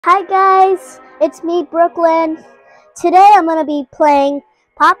Hi guys, it's me Brooklyn. Today I'm going to be playing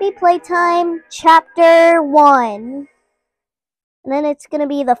Poppy Playtime Chapter 1. And then it's going to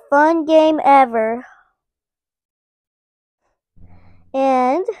be the fun game ever.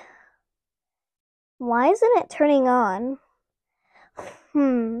 And why isn't it turning on?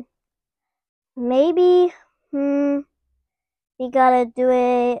 Maybe we gotta do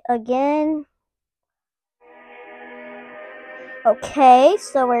it again. Okay,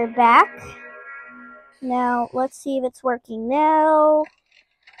 so we're back. Now, let's see if it's working now.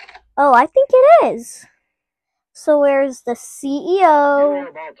 Oh, I think it is. So where's the CEO? You are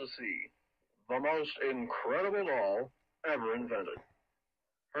about to see the most incredible doll ever invented.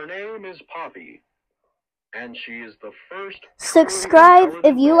 Her name is Poppy, and she is the first. Subscribe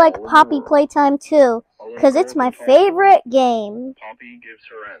if you like Poppy Playtime too, because it's my favorite game Poppy gives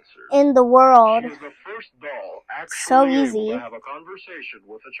her answers in the world. She is the first doll actually So easy. able to have a conversation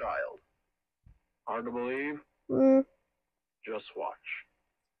with a child. Hard to believe? Just watch.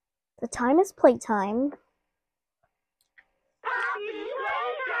 The time is playtime.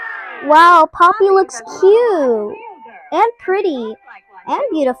 Wow, Poppy looks cute and pretty and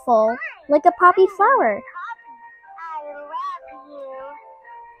beautiful, like a poppy flower. I love you.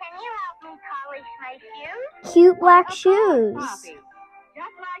 Can you help me polish my shoes? Cute black shoes. Poppy.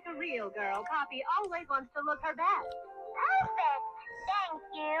 Just like a real girl, Poppy always wants to look her best. Perfect. Thank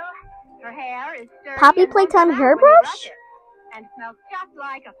you. Her hair is sturdy. Poppy Playtime hairbrush? And smells just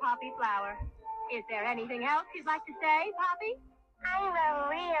like a poppy flower. Is there anything else you'd like to say, Poppy? I'm a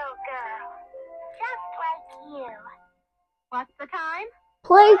real girl. Just like you. What's the time?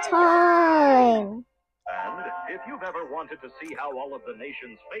 Playtime. And if you've ever wanted to see how all of the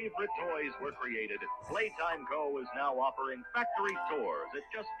nation's favorite toys were created, Playtime Co. is now offering factory tours at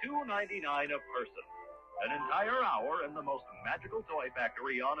just $2.99 a person. An entire hour in the most magical toy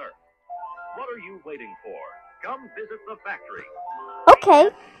factory on Earth. What are you waiting for? Come visit the factory. Okay.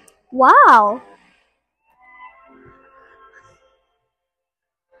 Wow.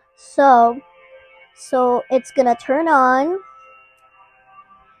 So it's gonna turn on.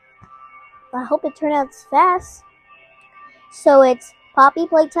 I hope it turns out fast. So it's Poppy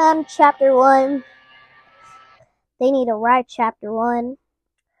Playtime Chapter 1. They need to write Chapter 1.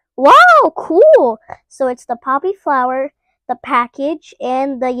 Wow, cool! So it's the poppy flower, the package,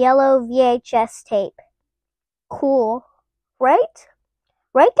 and the yellow VHS tape. Cool. Right?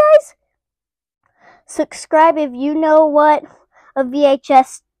 Right, guys? Subscribe if you know what a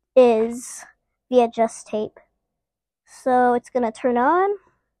VHS is. VHS tape. So it's gonna turn on.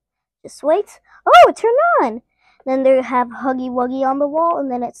 Just wait. Oh, it turned on! Then they have Huggy Wuggy on the wall,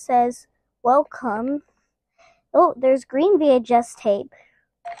 and then it says, welcome. Oh, there's green VHS tape.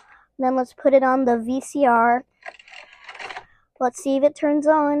 And then let's put it on the VCR. Let's see if it turns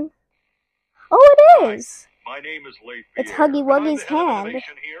on. Oh, it is! My name is Leif. It's Huggy Wuggy's hand.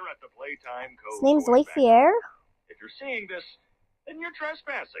 Here at the Playtime Co. His name's Leifier. If you're seeing this, then you're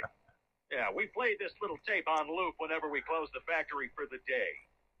trespassing. Yeah, we played this little tape on loop whenever we close the factory for the day.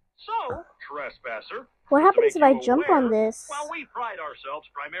 So, trespasser, What happens if I jump on this? While we pride ourselves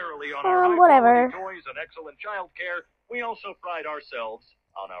primarily on our whatever. high-quality toys and excellent child care, we also pride ourselves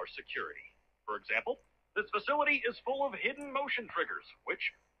on our security. For example, this facility is full of hidden motion triggers, which,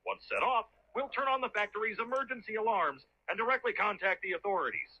 once set off, will turn on the factory's emergency alarms and directly contact the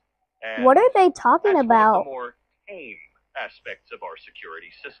authorities. And what are they talking about? One of the more tame aspects of our security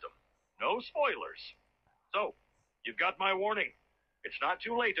system. No spoilers. So, you've got my warning. It's not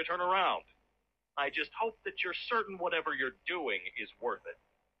too late to turn around. I just hope that you're certain whatever you're doing is worth it.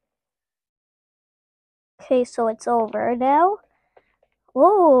 Okay, so it's over now.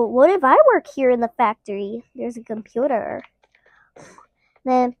 Oh, what if I work here in the factory? There's a computer.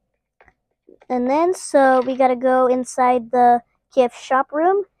 So we gotta go inside the gift shop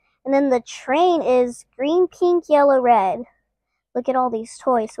room. And then the train is green, pink, yellow, red. Look at all these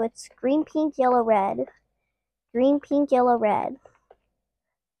toys. So it's green, pink, yellow, red. Green, pink, yellow, red.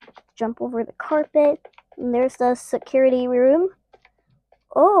 Jump over the carpet. And there's the security room.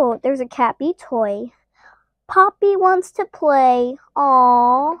 Oh, there's a Cat Bee toy. Poppy wants to play.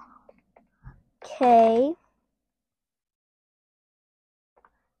 Aww. Okay.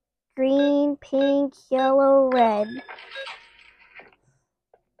 Green, pink, yellow, red.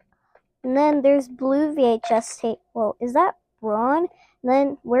 And then there's blue VHS tape. Whoa, is that Ron? And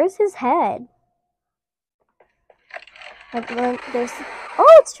then where's his head? And then there's...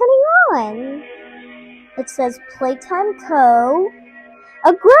 Oh, it's turning on! It says Playtime Co.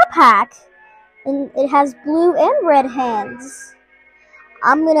 A grow pack! And it has blue and red hands.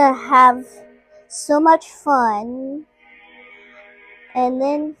 I'm gonna have so much fun. And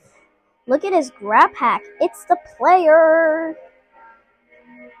then look at his grab pack. It's the player.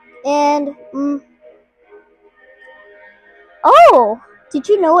 And oh, did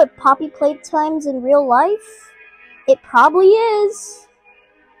you know it Poppy Playtime's in real life? It probably is.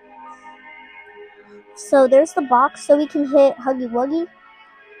 So there's the box so we can hit Huggy Wuggy.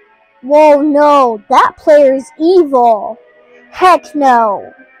 Whoa, no, that player's evil. Heck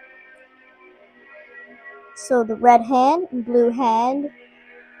no. So the red hand and blue hand.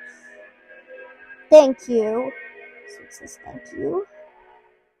 Thank you. So it says thank you.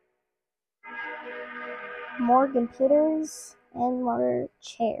 More computers and more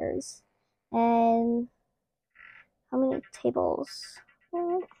chairs. And how many tables?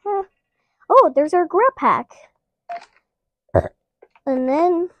 Oh, there's our grab pack. And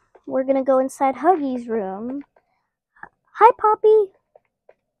then we're gonna go inside Huggy's room. Hi, Poppy.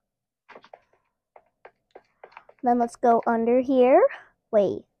 Then let's go under here.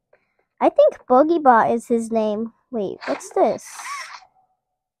 Wait, I think Boogybot is his name. Wait, what's this?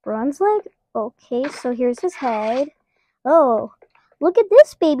 Bronze leg? Okay, so here's his head. Oh, look at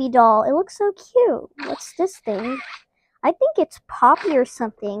this baby doll. It looks so cute. What's this thing? I think it's Poppy or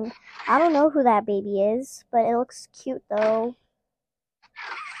something. I don't know who that baby is, but it looks cute though.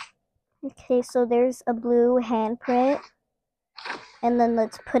 Okay, so there's a blue handprint. And then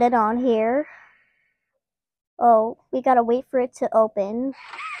let's put it on here. Oh, we gotta wait for it to open.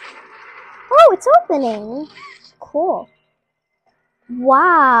 Oh, it's opening. Cool.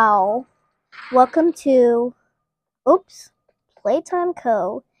 Wow. Welcome to, Playtime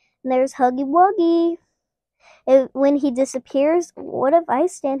Co. And there's Huggy Wuggy. When he disappears, what if I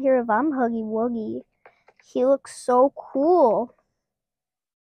stand here if I'm Huggy Wuggy? He looks so cool.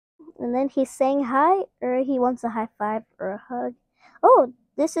 And then he's saying hi, or he wants a high five or a hug. Oh,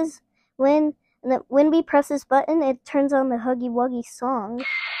 this is when we press this button, it turns on the Huggy Wuggy song.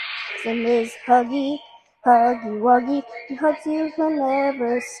 And is Huggy, Huggy Wuggy, he hugs you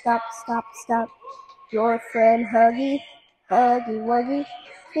whenever, stop. Your friend Huggy, Huggy Wuggy,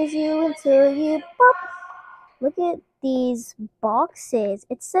 kisses you until you pop. Look at these boxes.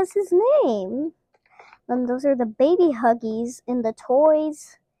 It says his name. And those are the baby Huggies in the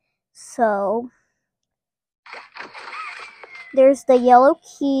toys. So there's the yellow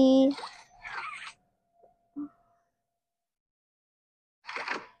key.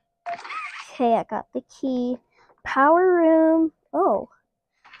 Okay, I got the key. Power room. Oh,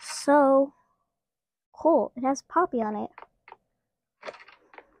 so cool. It has Poppy on it.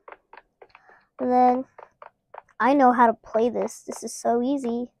 And then I know how to play this. This is so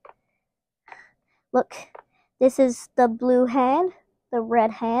easy. Look, this is the blue hand, the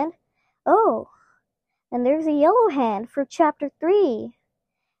red hand. Oh, and there's a yellow hand for chapter 3.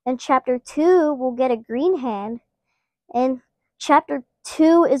 And chapter 2 will get a green hand. And chapter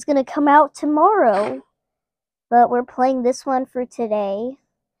 2 is going to come out tomorrow. But we're playing this one for today.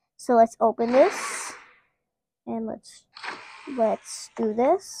 So let's open this. And let's do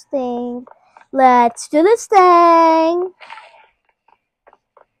this thing. Let's do this thing.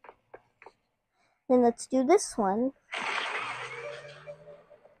 Then let's do this one.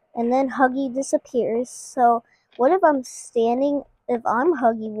 And then Huggy disappears. So what if I'm standing if I'm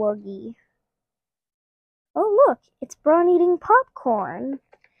Huggy Wuggy? Oh look, it's Braun eating popcorn.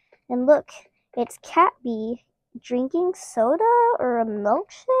 And look, it's Catbee drinking soda or a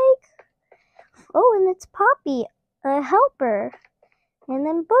milkshake. Oh, and it's Poppy, a helper. And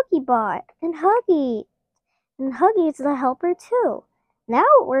then Boogiebot and Huggy. And Huggy is the helper too. Now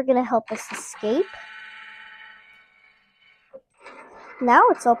we're gonna help us escape. Now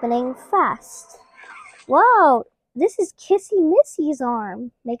it's opening fast. Wow, this is Kissy Missy's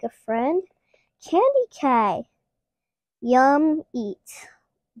arm. Make a friend. Candy K. Yum, eat.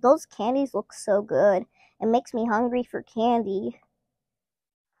 Those candies look so good. It makes me hungry for candy.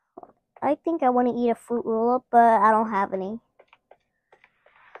 I think I want to eat a fruit roll-up, but I don't have any.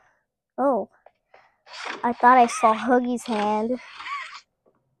 Oh, I thought I saw Huggy's hand.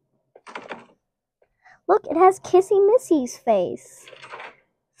 Look, it has Kissy Missy's face.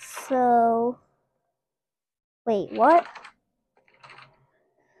 So, wait, what?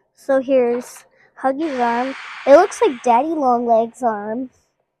 So here's Huggy's arm. It looks like Daddy Longlegs' arm.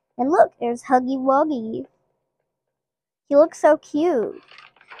 And look, there's Huggy Wuggy. He looks so cute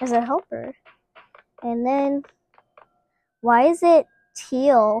as a helper. And then, why is it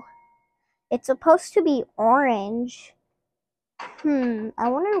teal? It's supposed to be orange. I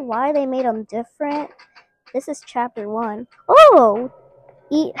wonder why they made them different. This is chapter 1. Oh!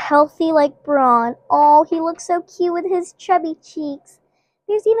 Eat healthy like Braun. Oh, he looks so cute with his chubby cheeks.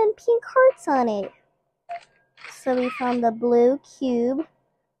 There's even pink hearts on it. So we found the blue cube.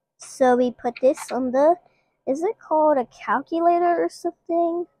 So we put this on the, is it called a calculator or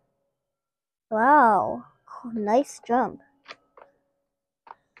something? Wow, nice jump.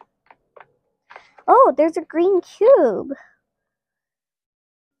 Oh, there's a green cube.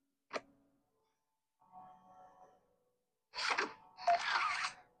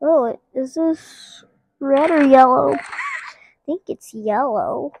 Oh, is this red or yellow? I think it's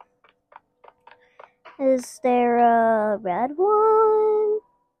yellow. Is there a red one?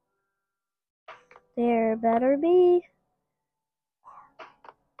 There better be.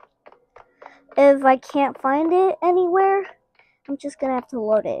 If I can't find it anywhere, I'm just gonna have to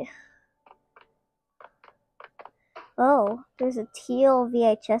load it. Oh, there's a teal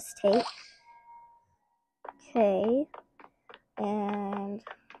VHS tape. Okay. And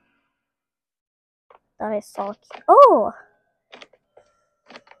thought I saw. Oh!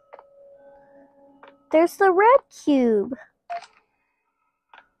 There's the red cube.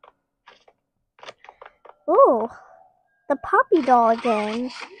 Oh, the Poppy doll again.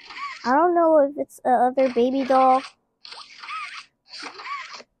 I don't know if it's another baby doll.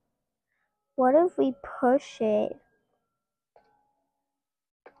 What if we push it?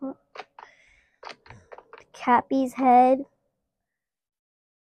 Cappy's head.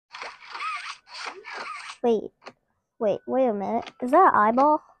 Wait a minute. Is that an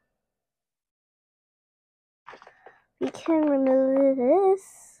eyeball? We can remove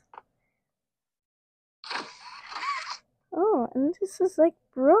this. Oh, and this is like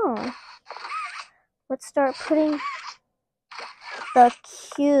brown. Let's start putting the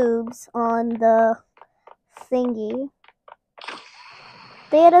cubes on the thingy.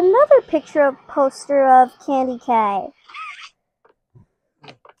 They had another picture of poster of Candy K.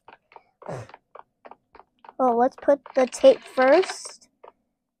 Oh, let's put the tape first.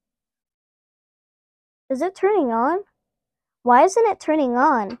 Is it turning on? Why isn't it turning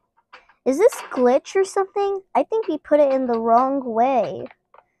on? Is this glitch or something? I think we put it in the wrong way.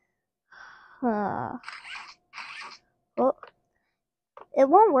 Huh. Well, it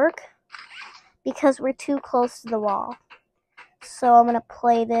won't work because we're too close to the wall. So I'm gonna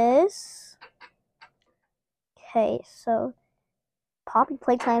play this. Okay, so Poppy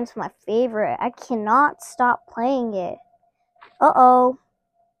Playtime's my favorite. I cannot stop playing it. Uh-oh.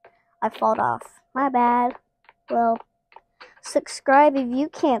 I fall off. My bad. Well, subscribe if you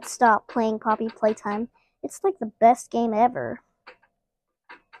can't stop playing Poppy Playtime. It's like the best game ever.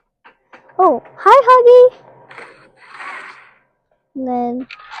 Oh, hi, Huggy! And then,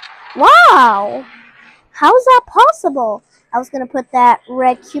 wow! How is that possible? I was gonna put that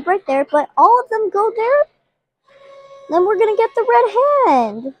red cube right there, but all of them go there. Then we're gonna get the red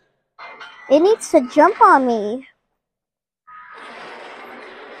hand. It needs to jump on me.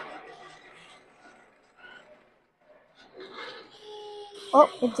 Oh,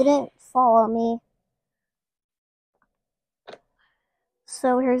 it didn't fall on me.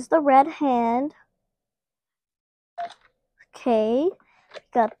 So here's the red hand. Okay,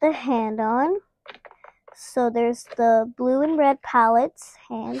 got the hand on. So there's the blue and red palettes,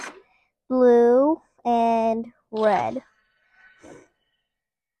 hands, blue and red.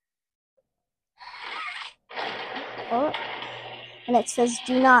 Oh, and it says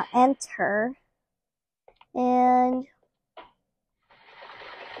do not enter. And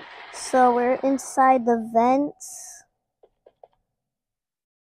so we're inside the vents.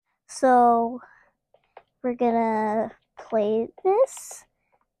 So we're gonna play this.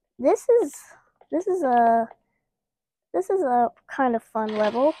 This is a kind of fun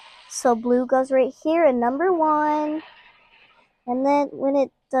level. So blue goes right here in number 1. And then when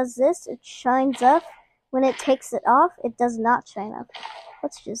it does this, it shines up. When it takes it off, it does not shine up.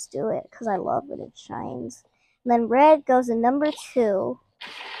 Let's just do it because I love when it shines. And then red goes in number 2.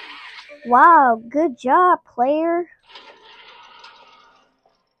 Wow, good job, player.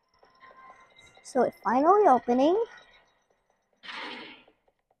 So it's finally opening.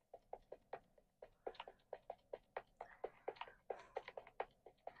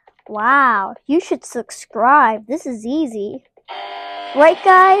 Wow, you should subscribe. This is easy. Right,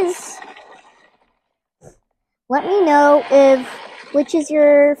 guys? Let me know which is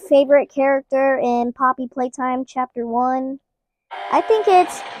your favorite character in Poppy Playtime Chapter 1. I think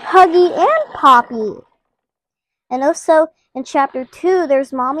it's Huggy and Poppy. And also, in Chapter 2,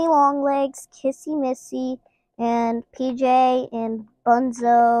 there's Mommy Longlegs, Kissy Missy, and PJ, and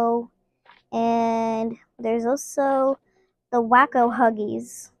Bunzo. And there's also the Wacko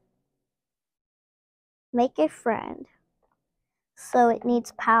Huggies. Make a friend. So it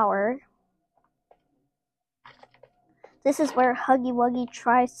needs power. This is where Huggy Wuggy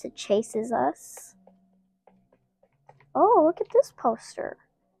tries to chases us. Oh, look at this poster.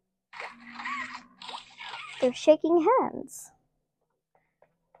 They're shaking hands.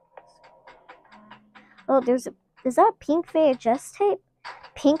 Oh, is that pink VHS tape?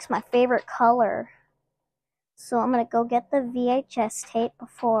 Pink's my favorite color. So I'm gonna go get the VHS tape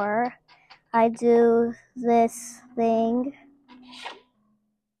before I do this thing.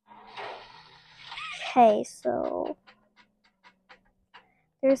 Okay, so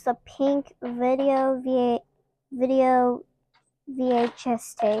there's a pink video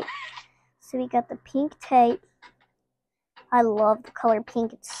VHS tape. So we got the pink tape. I love the color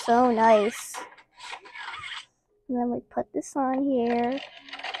pink. It's so nice. And then we put this on here.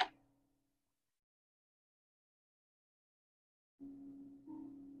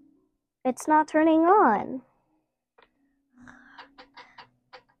 It's not turning on.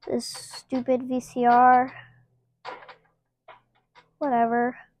 This stupid VCR.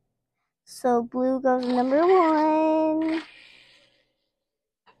 Whatever. So blue goes number 1.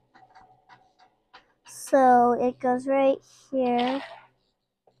 So it goes right here.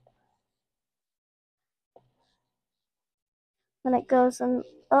 Then it goes in.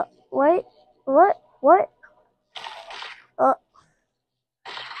 Oh, wait. What? Oh,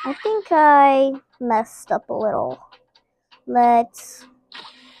 I think I messed up a little. Let's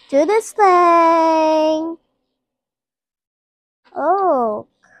do this thing. Oh.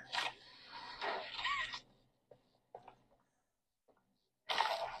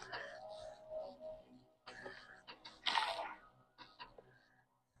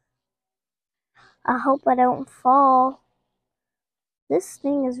 I hope I don't fall. This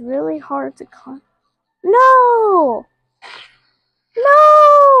thing is really hard to climb. No!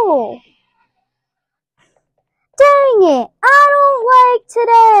 No! Dang it! I don't like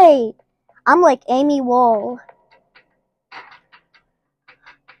today! I'm like Amy Wool.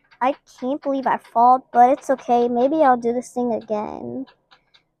 I can't believe I fall, but it's okay. Maybe I'll do this thing again.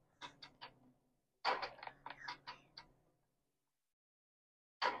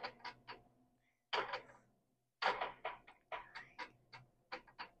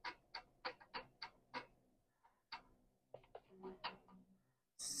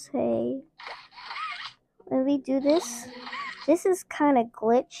 Say, let me do this. This is kind of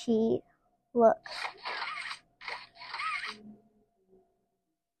glitchy. Look.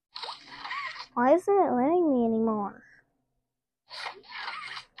 Why isn't it letting me anymore?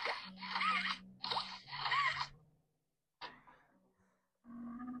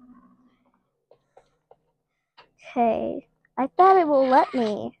 Okay. I thought it will let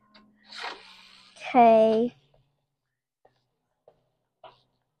me. Okay.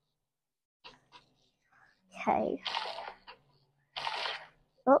 Okay.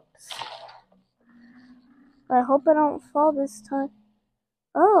 Oops. I hope I don't fall this time.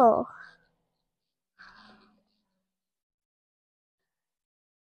 Oh.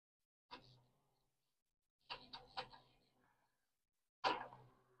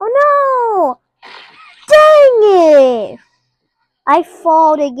 Oh no! Dang it! I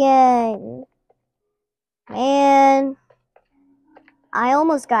falled again. Man. I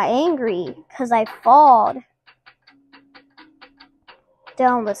almost got angry because I falled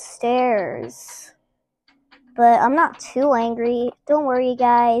down the stairs. But I'm not too angry. Don't worry,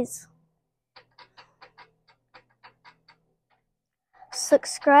 guys.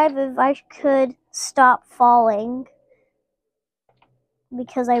 Subscribe if I could stop falling.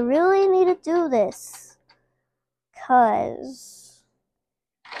 Because I really need to do this. Because...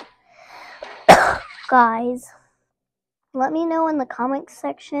 guys, let me know in the comments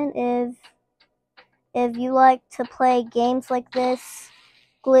section if you like to play games like this.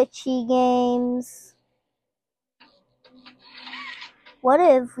 Glitchy games. What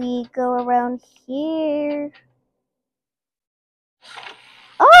if we go around here?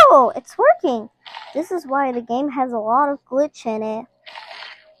 Oh, it's working. This is why the game has a lot of glitch in it.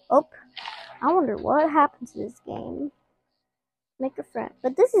 Oh, I wonder what happened to this game. Make a friend.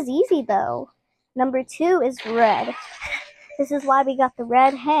 But this is easy though. Number 2 is red. This is why we got the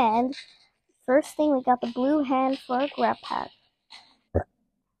red hand. First thing, we got the blue hand for our grab pack.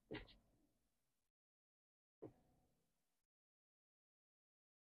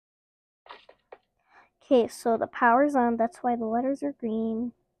 Okay, so the power's on. That's why the letters are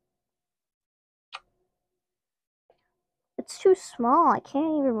green. It's too small. I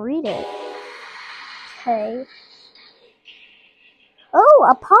can't even read it. Okay. Oh,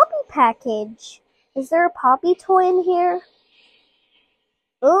 a Poppy package. Is there a Poppy toy in here?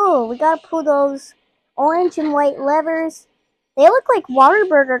 Oh, we gotta pull those orange and white levers. They look like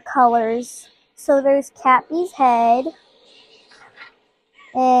Whataburger colors. So there's Cappy's head.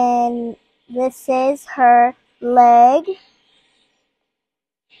 And this is her leg,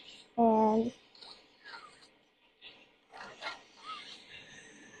 and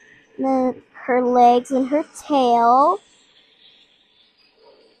then her legs and her tail.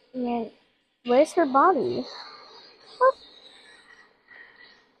 And then, where's her body? Oh.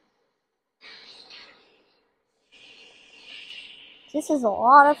 This is a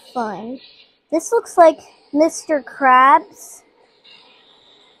lot of fun. This looks like Mr. Krabs.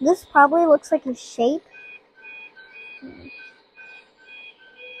 This probably looks like his shape.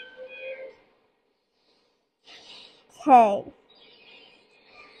 Okay.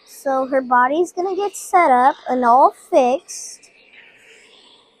 So her body's gonna get set up and all fixed.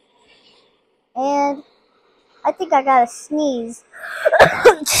 And I think I gotta sneeze.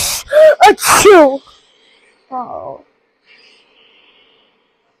 Achoo! Oh.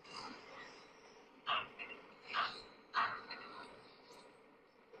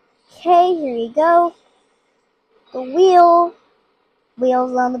 Okay, here you go. The wheels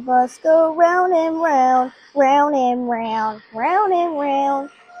on the bus go round and round, round and round, round and round.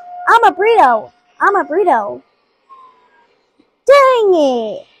 I'm a burrito. Dang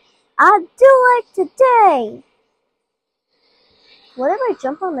it! I do like today. What if I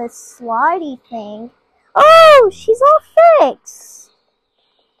jump on this slidey thing? Oh, she's all fixed.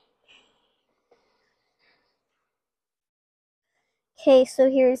 Okay, so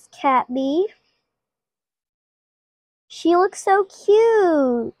here's Cat B. She looks so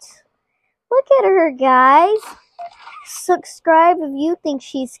cute. Look at her, guys. Subscribe if you think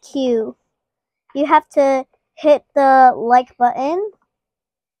she's cute. You have to hit the like button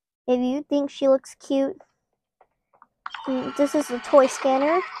if you think she looks cute. This is a toy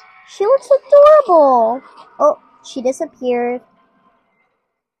scanner. She looks adorable. Oh, she disappeared.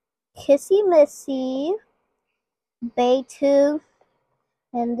 Kissy Missy. Bay 2.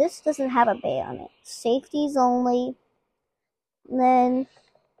 And this doesn't have a bay on it. Safeties only. And then,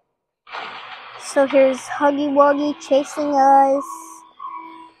 so here's Huggy Wuggy chasing us.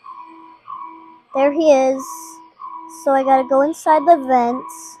 There he is. So I gotta go inside the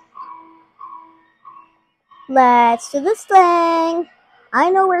vents. Let's do this thing. I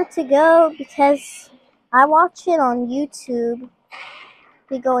know where to go because I watch it on YouTube.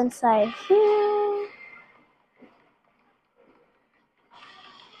 We go inside here.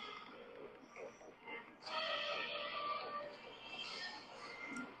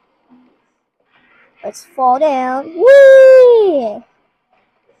 Let's fall down. Whee!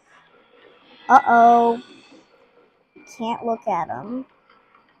 Uh-oh. Can't look at him.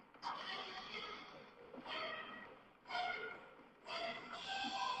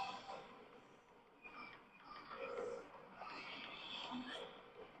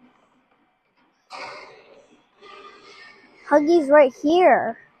 Huggy's right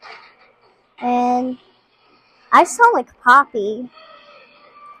here. And I sound like Poppy.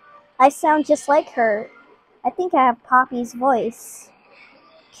 I sound just like her. I think I have Poppy's voice.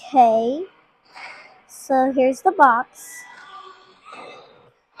 Okay. So here's the box.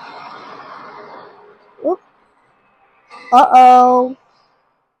 Oop. Uh-oh.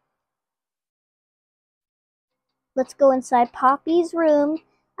 Let's go inside Poppy's room.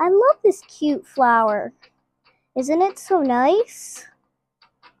 I love this cute flower. Isn't it so nice?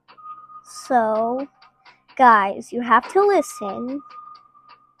 So, guys, you have to listen.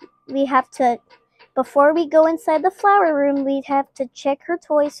 We have to, before we go inside the flower room, we have to check her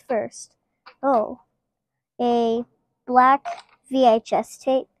toys first. Oh, a black VHS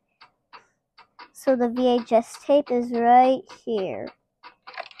tape. So the VHS tape is right here.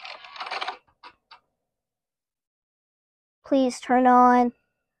 Please turn on.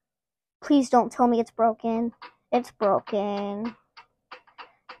 Please don't tell me it's broken. It's broken.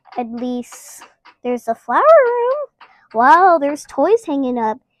 At least there's a flower room. Wow, there's toys hanging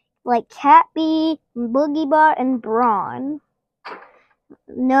up. Like Cat B, Boogie Bot, and Brawn.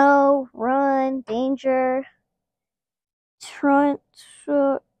 No, run, danger.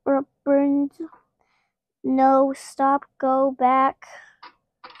 No, stop, go back.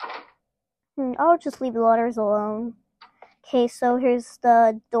 I'll just leave the letters alone. Okay, so here's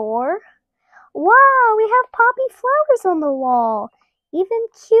the door. Wow, we have poppy flowers on the wall. Even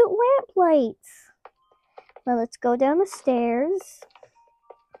cute lamp lights. Now let's go down the stairs.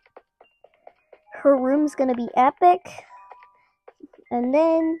 Her room's gonna be epic. And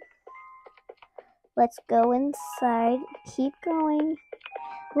then let's go inside. Keep going.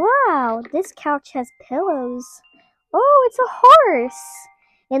 Wow, this couch has pillows. Oh, it's a horse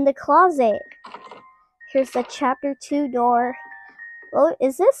in the closet. Here's the chapter 2 door. Oh,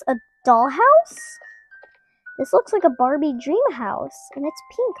 is this a dollhouse? This looks like a Barbie dream house, and it's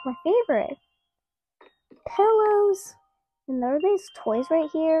pink, my favorite. pillows. And there are these toys right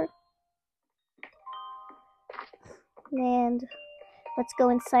here. And let's go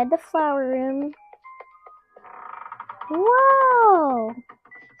inside the flower room. Whoa!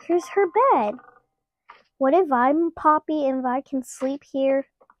 Here's her bed. What if I'm Poppy and I can sleep here?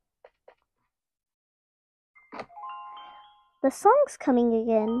 The song's coming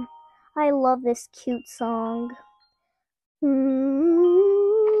again. I love this cute song.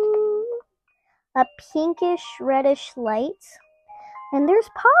 A pinkish reddish light. And there's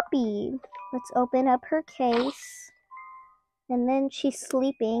Poppy. Let's open up her case. And then she's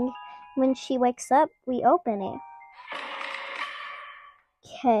sleeping. When she wakes up, we open it.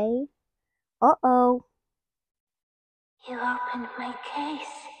 Okay. Uh-oh. You opened my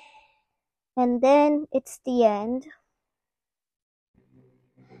case. And then it's the end.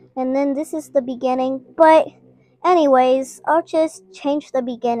 And then this is the beginning. But anyways, I'll just change the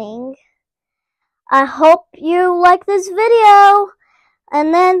beginning. I hope you like this video.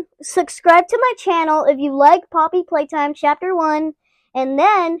 And then subscribe to my channel if you like Poppy Playtime Chapter 1. And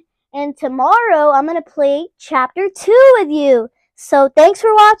tomorrow I'm going to play Chapter 2 with you. So thanks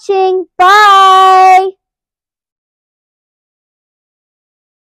for watching. Bye!